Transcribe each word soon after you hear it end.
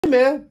Hey,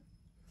 man,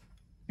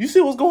 you see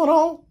what's going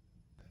on?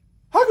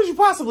 How could you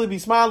possibly be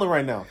smiling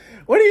right now?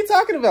 What are you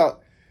talking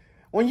about?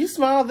 When you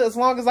smile as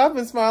long as I've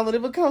been smiling,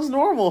 it becomes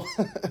normal.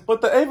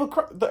 But the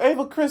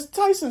Ava Chris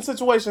Tyson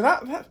situation,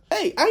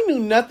 hey, I knew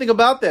nothing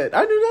about that.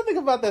 I knew nothing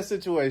about that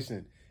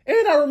situation.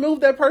 And I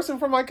removed that person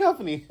from my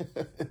company.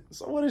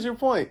 So what is your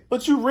point?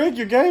 But you rig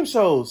your game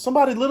shows.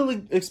 Somebody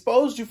literally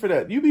exposed you for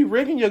that. You be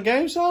rigging your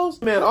game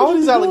shows? Man, all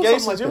these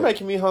allegations, you're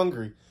making me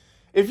hungry.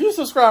 If you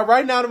subscribe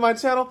right now to my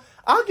channel,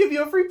 I'll give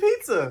you a free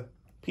pizza.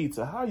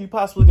 Pizza? How are you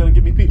possibly going to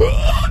give me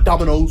pizza?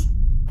 Domino's.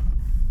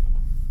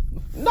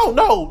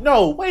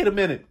 No. Wait a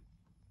minute.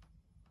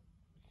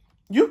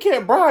 You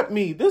can't bribe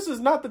me. This is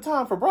not the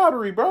time for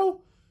bribery,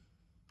 bro.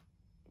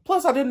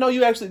 Plus, I didn't know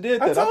you actually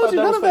did that. I told you,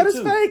 none of that is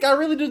fake. I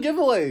really do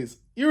giveaways.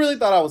 You really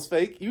thought I was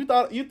fake. You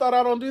thought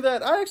I don't do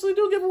that? I actually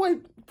do give away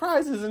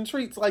prizes and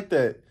treats like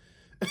that.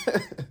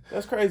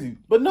 That's crazy.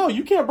 But no,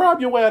 you can't bribe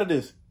your way out of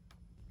this.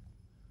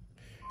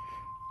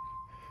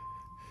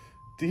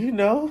 Do you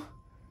know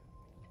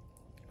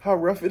how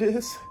rough it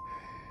is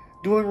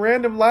doing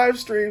random live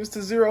streams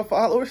to 0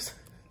 followers?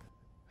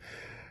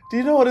 Do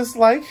you know what it's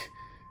like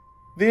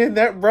being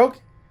that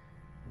broke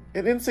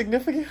and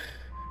insignificant?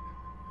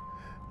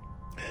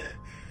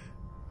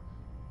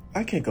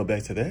 I can't go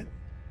back to that.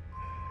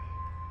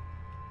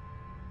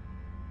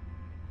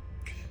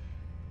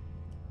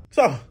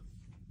 So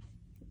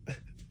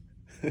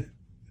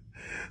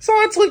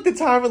I tweaked the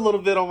time a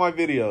little bit on my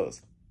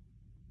videos.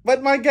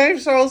 But my game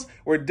shows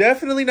were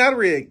definitely not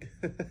rigged.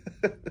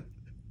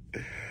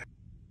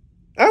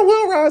 I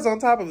will rise on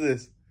top of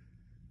this.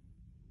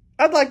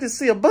 I'd like to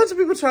see a bunch of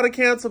people try to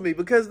cancel me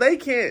because they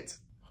can't.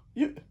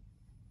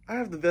 I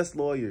have the best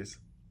lawyers.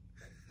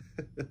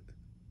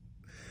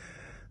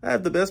 I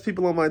have the best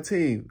people on my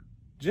team.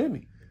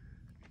 Jimmy,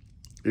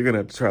 you're going to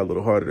have to try a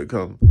little harder to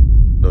come.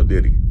 No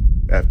Diddy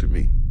after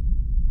me.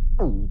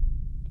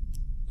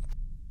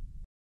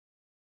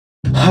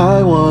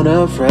 I want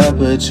a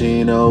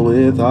frappuccino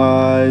with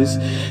ice.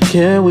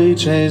 Can we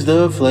change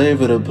the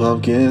flavor to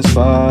pumpkin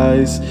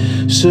spice?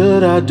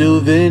 Should I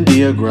do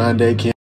Vendia Grande?